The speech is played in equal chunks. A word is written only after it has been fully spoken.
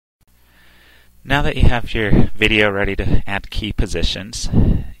Now that you have your video ready to add key positions,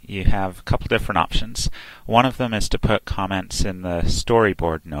 you have a couple different options. One of them is to put comments in the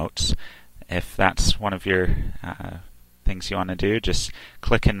storyboard notes. If that's one of your things you want to do, just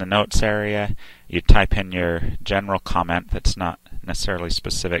click in the notes area. You type in your general comment that's not necessarily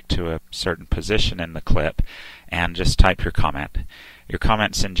specific to a certain position in the clip, and just type your comment. Your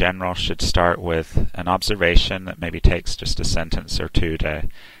comments in general should start with an observation that maybe takes just a sentence or two to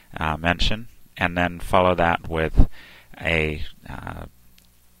mention, and then follow that with a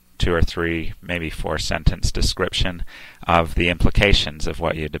 2 or 3, maybe 4 sentence description of the implications of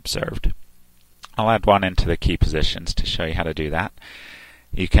what you'd observed. I'll add one into the key positions to show you how to do that.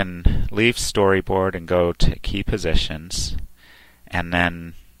 You can leave storyboard and go to key positions, and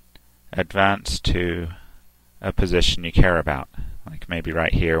then advance to a position you care about, like maybe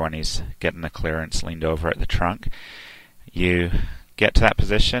right here when he's getting the clearance leaned over at the trunk. You get to that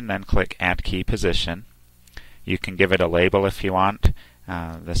position, then click Add Key Position. You can give it a label if you want.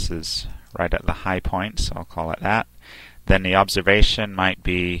 This is right at the high point, so I'll call it that. Then the observation might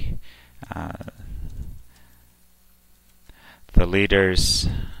be the leader's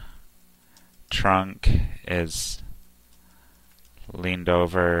trunk is leaned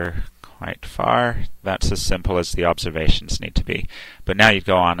over quite far. That's as simple as the observations need to be. But now you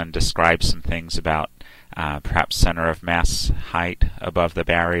go on and describe some things about perhaps center of mass height above the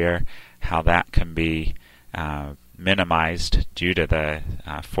barrier, how that can be minimized due to the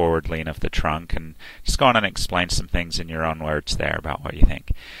forward lean of the trunk, and just go on and explain some things in your own words there about what you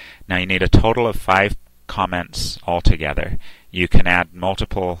think. Now you need a total of 5 comments altogether. You can add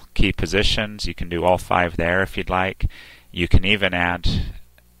multiple key positions. You can do all 5 there if you'd like. You can even add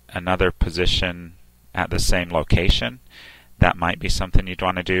another position at the same location. That might be something you'd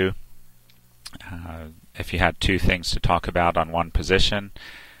want to do if you had 2 things to talk about on one position.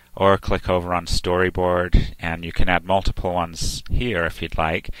 Or click over on storyboard, and you can add multiple ones here if you'd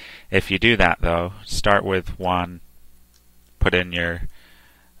like. If you do that though, start with 1, put in your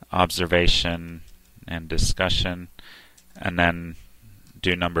observation and discussion, and then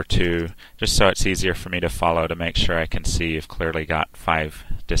do number 2, just so it's easier for me to follow, to make sure I can see you've clearly got 5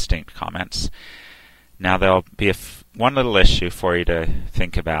 distinct comments. Now there'll be one little issue for you to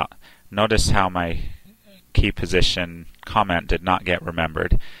think about. Notice how my key position comment did not get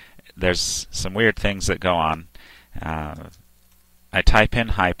remembered. There's some weird things that go on. I type in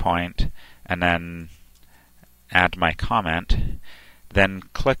high point and then add my comment, then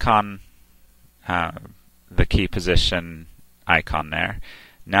click on the key position icon there.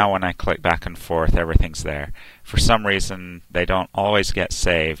 Now when I click back and forth, everything's there. For some reason, they don't always get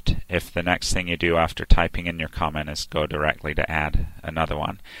saved if the next thing you do after typing in your comment is go directly to add another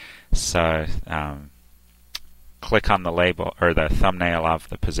one. So click on the label or the thumbnail of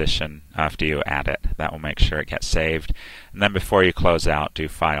the position after you add it. That will make sure it gets saved. And then before you close out, do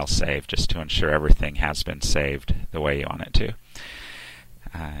File Save, just to ensure everything has been saved the way you want it to.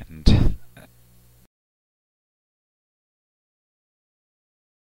 And